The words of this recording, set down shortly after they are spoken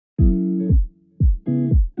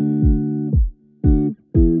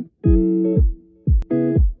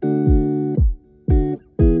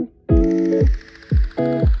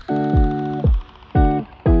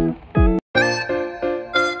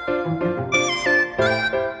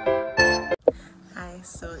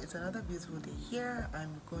before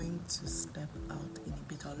I'm going to step out in a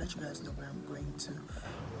bit, I'll let you guys know where I'm going to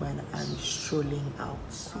when I'm strolling out.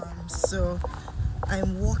 So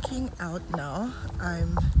I'm walking out now.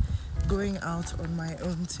 I'm going out on my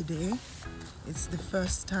own today. It's the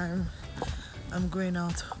first time I'm going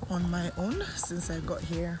out on my own since I got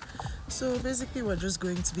here. So basically we're just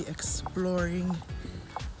going to be exploring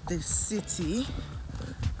the city.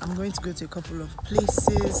 I'm going to go to a couple of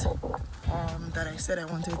places that I said I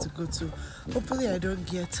wanted to go to. Hopefully I don't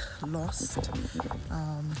get lost.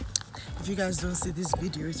 If you guys don't see this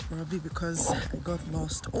video, it's probably because I got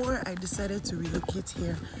lost or I decided to relocate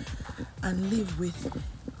here and live with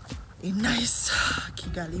a nice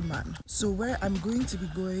Kigali man. So where I'm going to be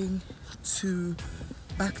going to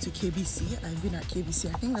back to KBC. I've been at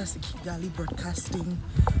KBC. I think that's the Kigali Broadcasting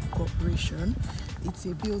Corporation. It's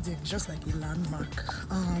a building, just like a landmark.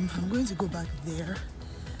 I'm going to go back there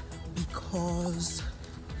because,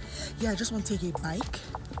 yeah, I just want to take a bike.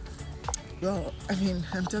 Well, I mean,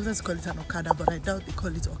 I'm tempted to call it an Okada, but I doubt they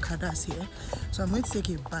call it Okadas here. So I'm going to take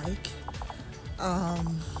a bike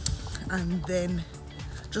and then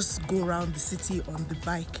just go around the city on the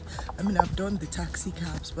bike. I mean, I've done the taxi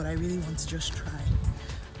cabs, but I really want to just try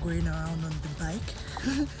going around on the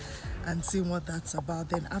bike and seeing what that's about.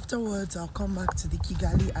 Then afterwards I'll come back to the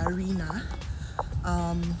Kigali arena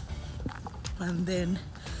and then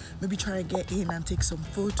maybe try to get in and take some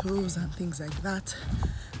photos and things like that,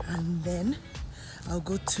 and then I'll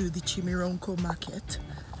go to the Chimironko market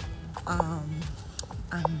and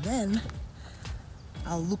then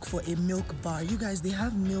I'll look for a milk bar. You guys, they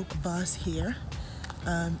have milk bars here.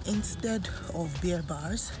 Instead of beer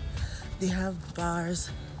bars, they have bars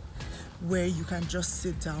where you can just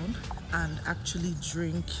sit down and actually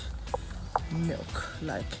drink milk.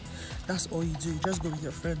 Like, that's all you do. You just go with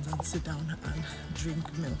your friends and sit down and drink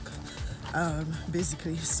milk,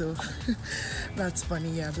 basically. So that's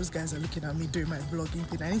funny. Yeah, those guys are looking at me doing my vlogging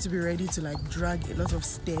thing. I need to be ready to like drag a lot of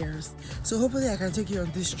stairs. So hopefully I can take you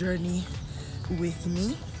on this journey with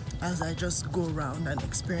me as I just go around and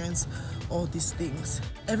experience all these things.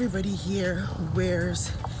 Everybody here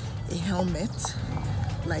wears a helmet,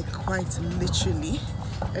 like quite literally.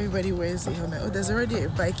 Everybody wears a helmet. Oh, there's already a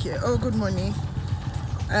bike here. Oh, good morning.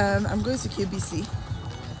 I'm going to KBC.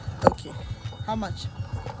 Okay, how much?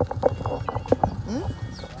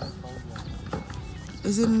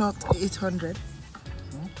 Is it not 800?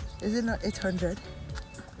 Is it not 800?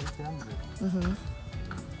 800.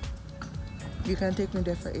 You can take me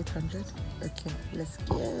there for 800. Okay, let's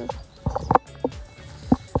go.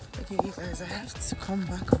 Okay, you guys, I have to come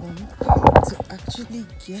back home to actually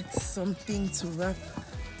get something to wrap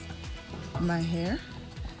my hair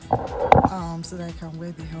so that I can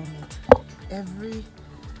wear the helmet. Every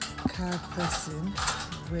car person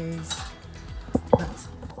wears that.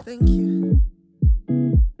 Thank you.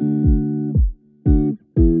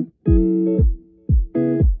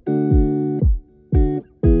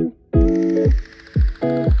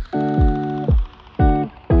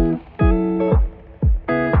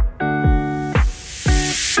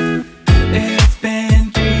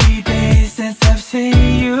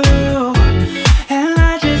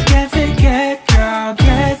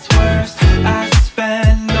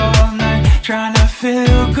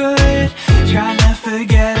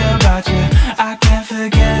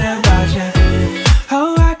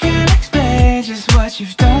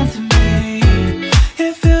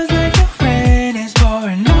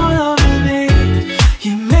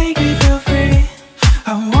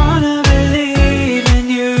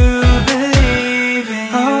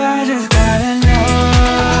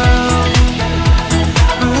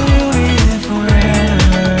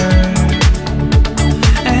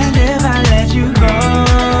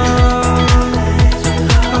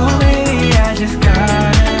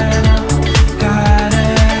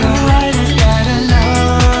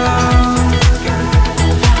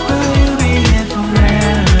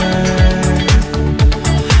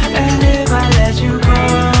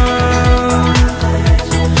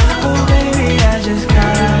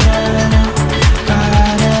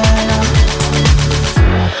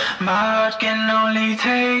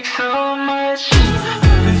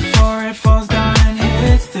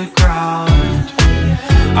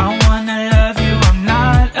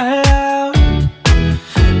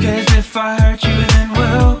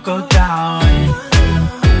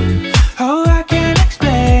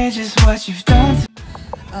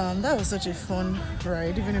 That was such a fun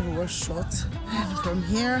ride, even if it was short. And from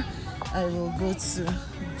here I will go to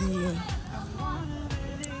the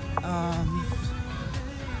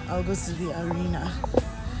I'll go to the arena.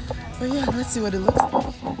 But yeah, let's see what it looks like.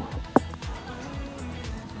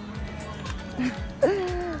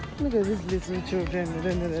 Look at these little children, I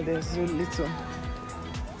don't know that they're so little,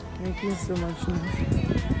 making so much noise.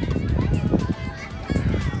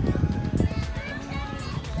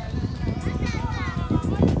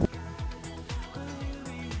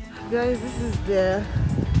 Guys, this is the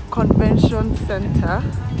convention center,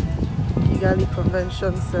 Kigali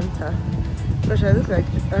Convention Center. Gosh, I look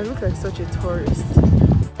like such a tourist.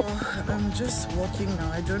 I'm just walking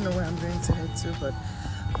now. I don't know where I'm going to head to, but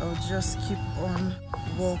I'll just keep on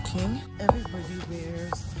walking. Everybody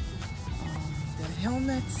wears their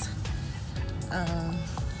helmets.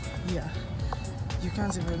 Yeah, you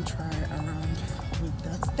can't even try around with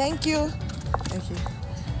that. Thank you. Okay,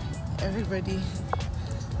 everybody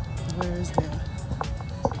wears their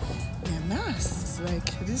masks.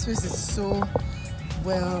 Like, this place is so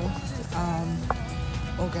well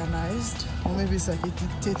organized, or maybe it's like a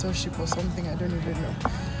dictatorship or something, I don't even know.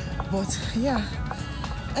 But yeah,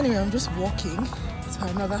 anyway, I'm just walking to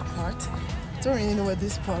another part. Don't really know what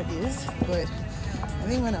this part is, but I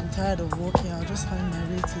think when I'm tired of walking, I'll just find my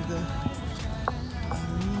way to the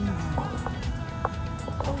arena.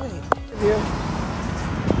 Oh wait, yeah.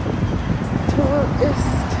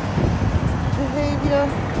 Tourist behavior.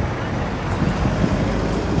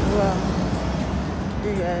 Wow.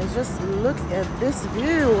 You guys, just look at this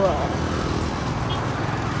view.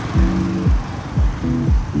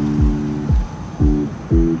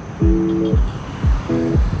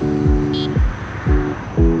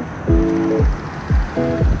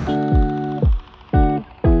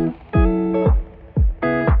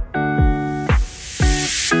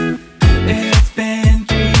 It's been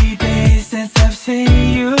 3 days since I've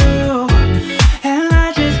seen you, and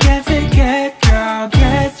I just can't forget, girl,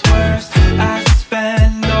 gets worse. I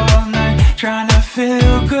spend all night trying to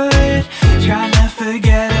feel good, trying to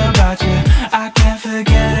forget about you. I can't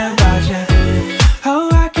forget about you. Oh,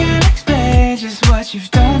 I can't explain just what you've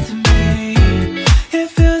done to me. It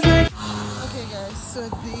feels like... Okay guys, so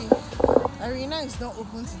the arena is not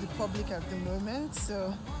open to the public at the moment,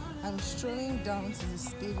 so I'm strolling down to the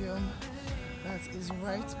stadium that is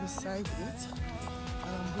right beside it,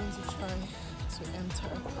 and I'm going to try to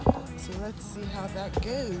enter. So let's see how that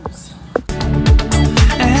goes.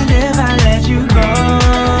 And if I let you go,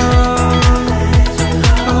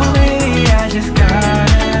 oh baby, I just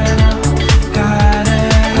gotta know,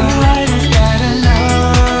 oh, I just gotta know,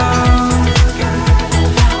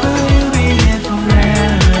 will you be here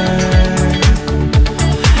forever?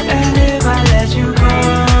 And if I let you go,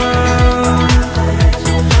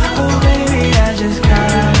 oh baby, I just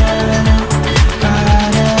gotta know.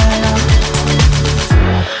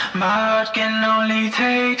 My heart can only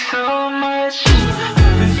take so much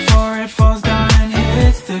before it falls down and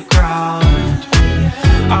hits the ground.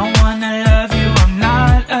 I wanna love you, I'm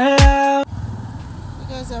not allowed.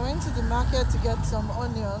 Because I went to the market to get some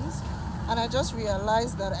onions, and I just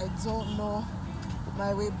realized that I don't know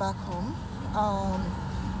my way back home.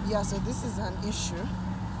 Yeah, so this is an issue.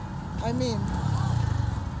 I mean,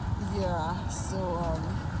 yeah, so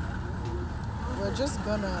we're just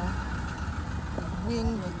gonna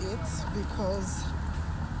wing it, because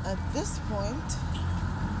at this point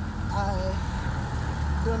I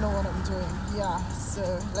don't know what I'm doing. Yeah,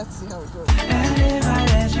 so let's see how it goes. And if I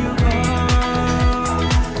let you go,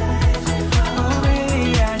 oh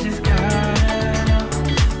baby, I just gotta know,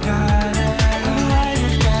 oh, I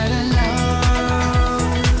just gotta know,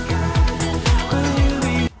 will you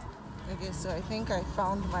be... Okay, so I think I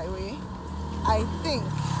found my way. I think,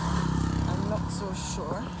 I'm not so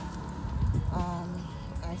sure.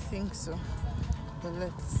 I think so, but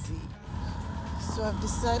let's see. So I've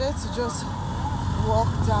decided to just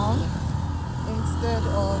walk down instead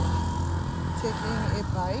of taking a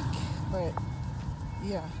bike, but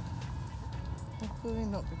yeah, hopefully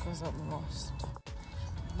not, because I'm lost.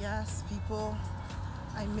 Yes, people,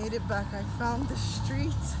 I made it back. I found the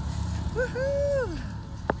street. Woohoo!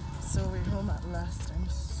 So we're home at last. I'm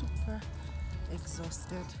super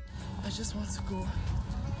exhausted. I just want to go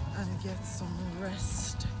and get some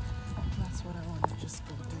rest. That's what I want to just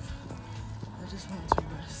go do. I just want to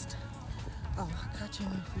rest. I'll catch you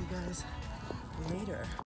with you guys later.